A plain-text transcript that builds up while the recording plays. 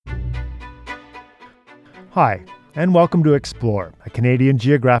Hi, and welcome to Explore, a Canadian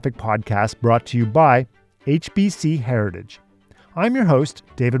Geographic podcast brought to you by HBC Heritage. I'm your host,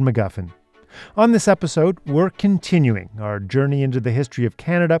 David McGuffin. On this episode, we're continuing our journey into the history of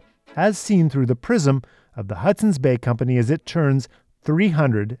Canada as seen through the prism of the Hudson's Bay Company as it turns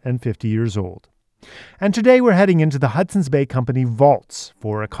 350 years old. And today we're heading into the Hudson's Bay Company vaults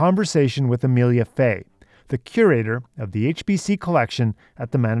for a conversation with Amelia Fay, the curator of the HBC collection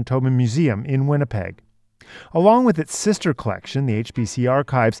at the Manitoba Museum in Winnipeg. Along with its sister collection, the HBC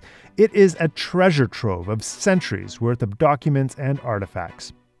Archives, it is a treasure trove of centuries worth of documents and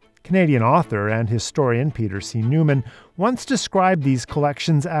artifacts. Canadian author and historian Peter C. Newman once described these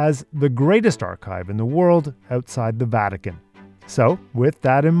collections as the greatest archive in the world outside the Vatican. So, with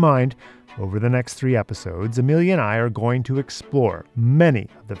that in mind, over the next 3 episodes, Amelia and I are going to explore many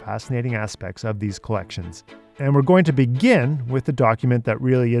of the fascinating aspects of these collections. And we're going to begin with the document that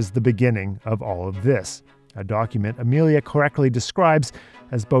really is the beginning of all of this, a document Amelia correctly describes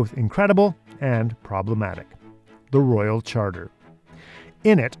as both incredible and problematic: the Royal Charter.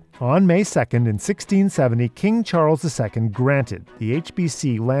 In it, on May 2nd in 1670, King Charles II granted the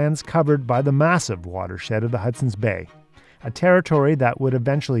HBC lands covered by the massive watershed of the Hudson's Bay, a territory that would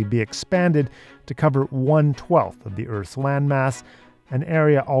eventually be expanded to cover 1/12 of the Earth's landmass, an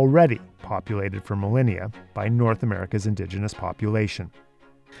area already populated for millennia by North America's indigenous population.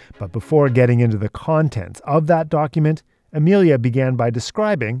 But before getting into the contents of that document, Amelia began by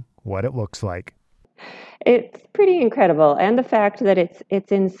describing what it looks like. It's pretty incredible, and the fact that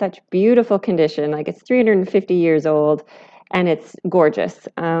it's in such beautiful condition, like it's 350 years old, and it's gorgeous.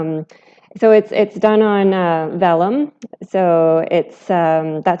 So it's done on vellum, so it's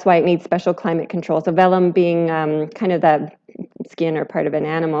that's why it needs special climate control. So vellum being kind of the skin or part of an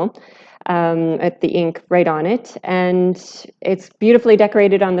animal, at the ink right on it, and it's beautifully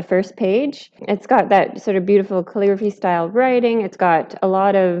decorated on the first page. It's got that sort of beautiful calligraphy style writing. It's got a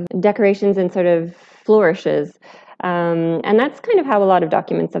lot of decorations and sort of flourishes. And that's kind of how a lot of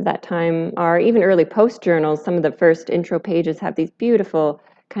documents of that time are. Even early post journals, some of the first intro pages have these beautiful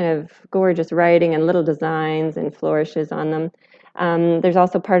kind of gorgeous writing and little designs and flourishes on them. There's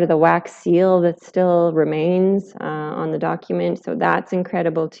also part of the wax seal that still remains on the document, so that's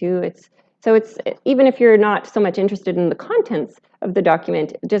incredible too. It's even if you're not so much interested in the contents of the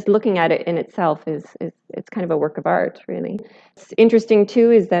document, just looking at it in itself is it's kind of a work of art, really. It's interesting too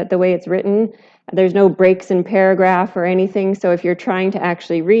is that the way it's written, there's no breaks in paragraph or anything. So if you're trying to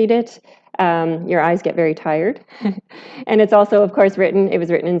actually read it, your eyes get very tired. And it's also, of course, it was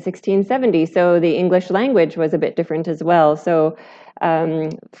written in 1670, so the English language was a bit different as well. So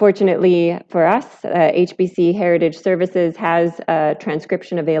fortunately for us, HBC Heritage Services has a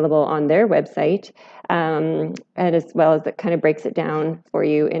transcription available on their website, and as well as that kind of breaks it down for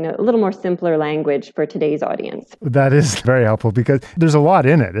you in a little more simpler language for today's audience. That is very helpful because there's a lot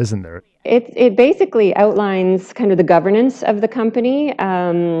in it, isn't there? It basically outlines kind of the governance of the company,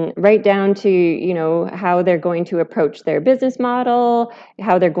 right down to how they're going to approach their business model,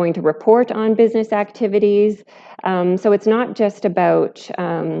 how they're going to report on business activities. So it's not just about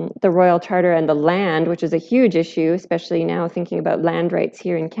the Royal Charter and the land, which is a huge issue, especially now thinking about land rights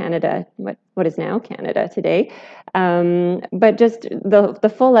here in Canada, what is now Canada today, but just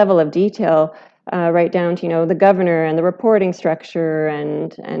the full level of detail. Right down to the governor and the reporting structure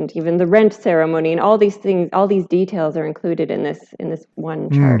and even the rent ceremony, and all these things, all these details are included in this one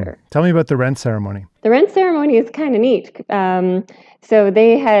charter. Tell me about the rent ceremony. The rent ceremony is kind of neat. So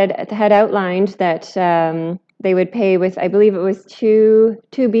they had outlined that they would pay with, I believe it was two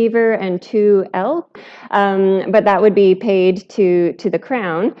beaver and 2 elk, but that would be paid to the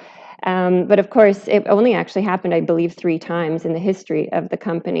crown. But of course, it only actually happened, I believe, 3 times in the history of the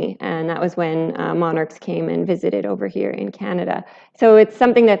company, and that was when monarchs came and visited over here in Canada. So it's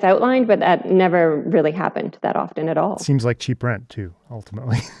something that's outlined, but that never really happened that often at all. Seems like cheap rent, too,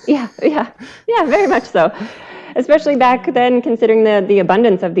 ultimately. Yeah, very much so. Especially back then, considering the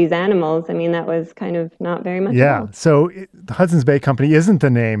abundance of these animals. I mean, that was kind of not very much at all. So the Hudson's Bay Company isn't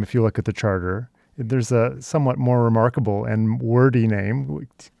the name if you look at the charter. There's a somewhat more remarkable and wordy name.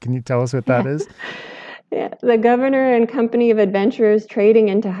 Can you tell us what that is? Yeah, the Governor and Company of Adventurers Trading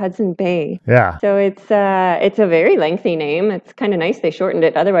into Hudson Bay. Yeah. So it's a very lengthy name. It's kind of nice they shortened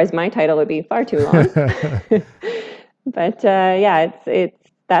it. Otherwise, my title would be far too long. But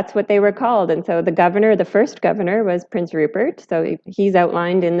that's what they were called. And so the first governor was Prince Rupert. So he's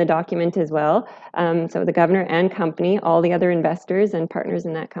outlined in the document as well. So the governor and company, all the other investors and partners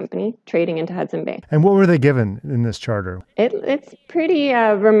in that company trading into Hudson Bay. And what were they given in this charter? It's pretty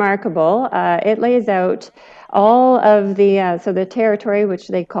remarkable. It lays out all of the territory, which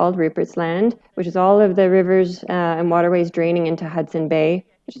they called Rupert's Land, which is all of the rivers and waterways draining into Hudson Bay,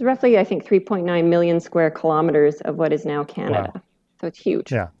 which is roughly, I think, 3.9 million square kilometers of what is now Canada. Wow. So it's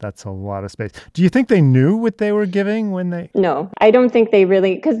huge. Yeah, that's a lot of space. Do you think they knew what they were giving when they... No, I don't think they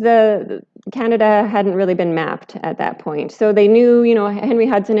really, because the Canada hadn't really been mapped at that point. So they knew, Henry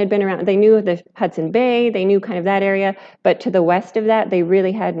Hudson had been around. They knew the Hudson Bay. They knew kind of that area, but to the west of that, they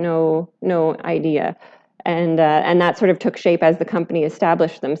really had no idea. And that sort of took shape as the company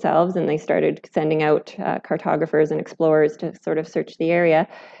established themselves, and they started sending out cartographers and explorers to sort of search the area.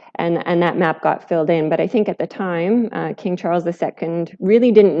 And that map got filled in. But I think at the time, King Charles II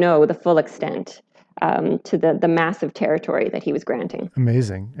really didn't know the full extent to the massive territory that he was granting.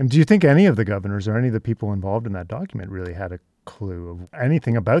 Amazing. And do you think any of the governors or any of the people involved in that document really had a clue of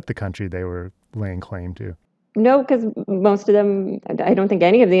anything about the country they were laying claim to? No, because most of them, I don't think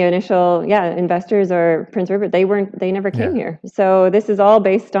any of the initial, investors or Prince Rupert, they never came here. So this is all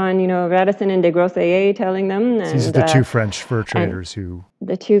based on, Radisson and de Groseilliers telling them. And, these are the two French fur traders who...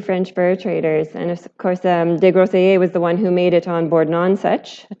 The two French fur traders. And of course, de Groseilliers was the one who made it on board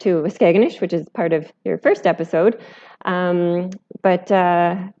Nonsuch to Waskaganish, which is part of your first episode. I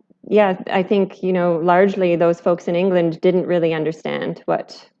think, largely those folks in England didn't really understand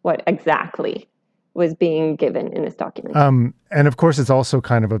what exactly was being given in this document. And of course, it's also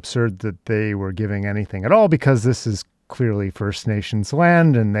kind of absurd that they were giving anything at all, because this is clearly First Nations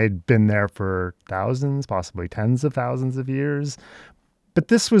land and they'd been there for thousands, possibly tens of thousands of years. But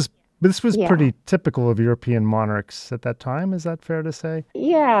this was pretty typical of European monarchs at that time. Is that fair to say?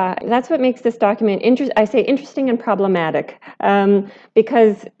 Yeah, that's what makes this document interesting and problematic,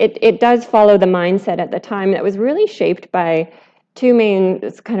 because it does follow the mindset at the time that was really shaped by two main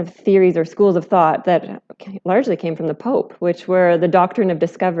kind of theories or schools of thought that largely came from the Pope, which were the doctrine of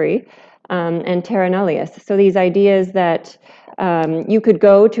discovery and terra nullius. So these ideas that you could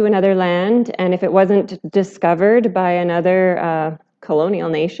go to another land, and if it wasn't discovered by another colonial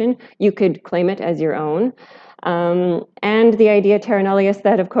nation, you could claim it as your own. And the idea terra nullius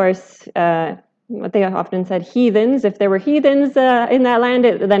that, of course, what they often said, heathens, if there were heathens in that land,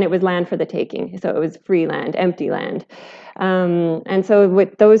 then it was land for the taking. So it was free land, empty land. And so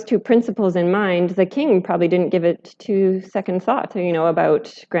with those two principles in mind, the king probably didn't give it two second thought,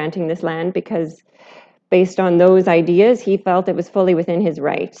 about granting this land, because based on those ideas, he felt it was fully within his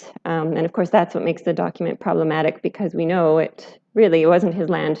right. And of course, that's what makes the document problematic, because we know it wasn't his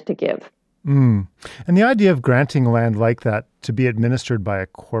land to give. And the idea of granting land like that to be administered by a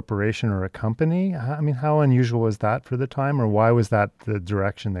corporation or a company, I mean, how unusual was that for the time, or why was that the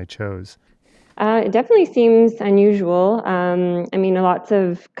direction they chose? It definitely seems unusual. Lots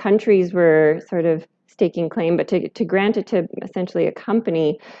of countries were sort of staking claim, but to grant it to essentially a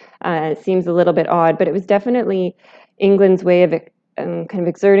company seems a little bit odd. But it was definitely England's way of kind of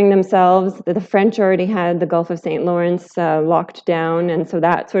exerting themselves. The French already had the Gulf of St. Lawrence locked down, and so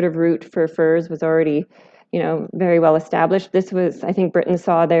that sort of route for furs was already, very well established. This was, I think, Britain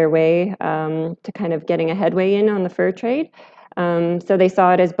saw their way to kind of getting a headway in on the fur trade. So they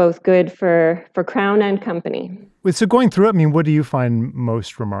saw it as both good for Crown and company. So going through it, what do you find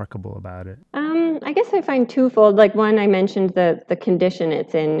most remarkable about it? I guess I find twofold. Like, one, I mentioned the condition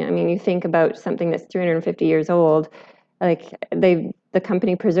it's in. You think about something that's 350 years old. Like, the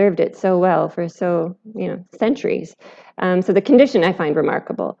company preserved it so well for centuries. So the condition I find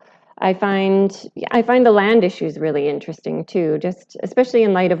remarkable. I find the land issues really interesting too, just especially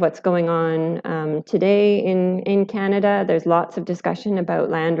in light of what's going on today in Canada. There's lots of discussion about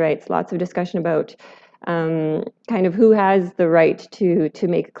land rights, lots of discussion about kind of who has the right to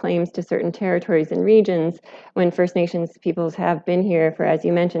make claims to certain territories and regions when First Nations peoples have been here for, as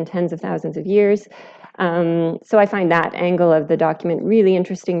you mentioned, tens of thousands of years. So I find that angle of the document really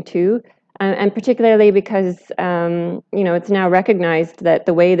interesting too. And particularly because, it's now recognized that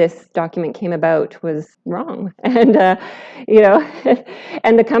the way this document came about was wrong. And, and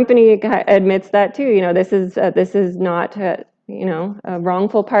the company admits that too. This is not, a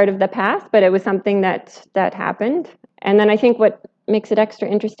wrongful part of the past, but it was something that happened. And then I think what makes it extra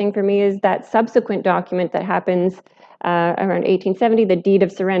interesting for me is that subsequent document that happens around 1870, the Deed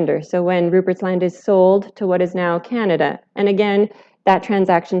of Surrender. So when Rupert's Land is sold to what is now Canada. And again, that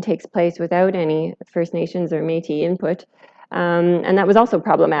transaction takes place without any First Nations or Métis input. And that was also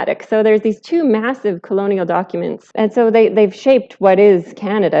problematic. So there's these two massive colonial documents. And so they've shaped what is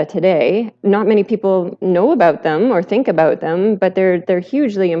Canada today. Not many people know about them or think about them, but they're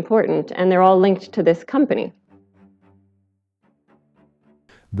hugely important, and they're all linked to this company.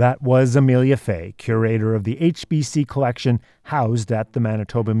 That was Amelia Fay, curator of the HBC collection housed at the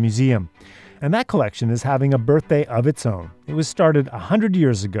Manitoba Museum. And that collection is having a birthday of its own. It was started 100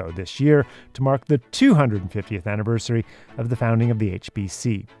 years ago this year to mark the 250th anniversary of the founding of the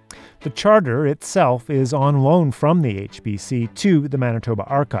HBC. The charter itself is on loan from the HBC to the Manitoba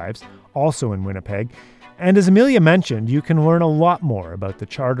Archives, also in Winnipeg. And as Amelia mentioned, you can learn a lot more about the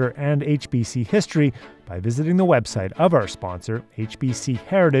charter and HBC history by visiting the website of our sponsor, HBC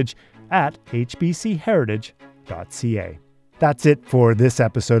Heritage, at hbcheritage.ca. That's it for this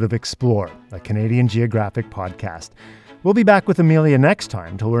episode of Explore, a Canadian Geographic podcast. We'll be back with Amelia next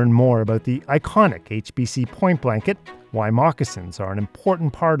time to learn more about the iconic HBC point blanket, why moccasins are an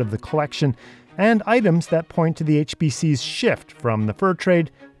important part of the collection, and items that point to the HBC's shift from the fur trade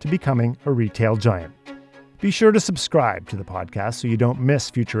to becoming a retail giant. Be sure to subscribe to the podcast so you don't miss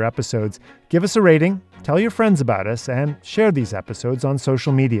future episodes. Give us a rating, tell your friends about us, and share these episodes on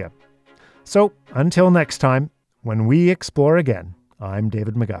social media. So, until next time, when we explore again, I'm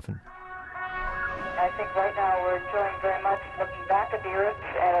David McGuffin. I think right now we're enjoying very much looking back at the Earth,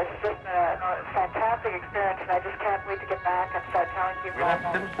 and it's just a fantastic experience, and I just can't wait to get back and start telling people. We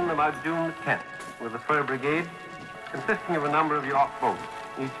left Simpson about June the 10th with the fur brigade, consisting of a number of yacht boats,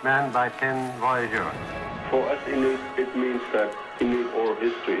 each manned by 10 voyageurs. For us Inuit, it means that Inuit oral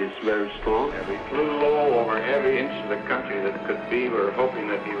history is very strong. We flew low over every inch of the country that could be. We were hoping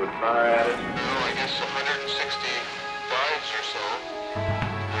that he would fire at us. I guess 160 dives or so.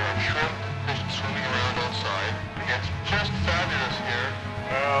 There are shrimp, fish swimming around outside. It's just fabulous here.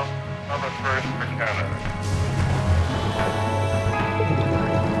 Well, I'm a first for Canada.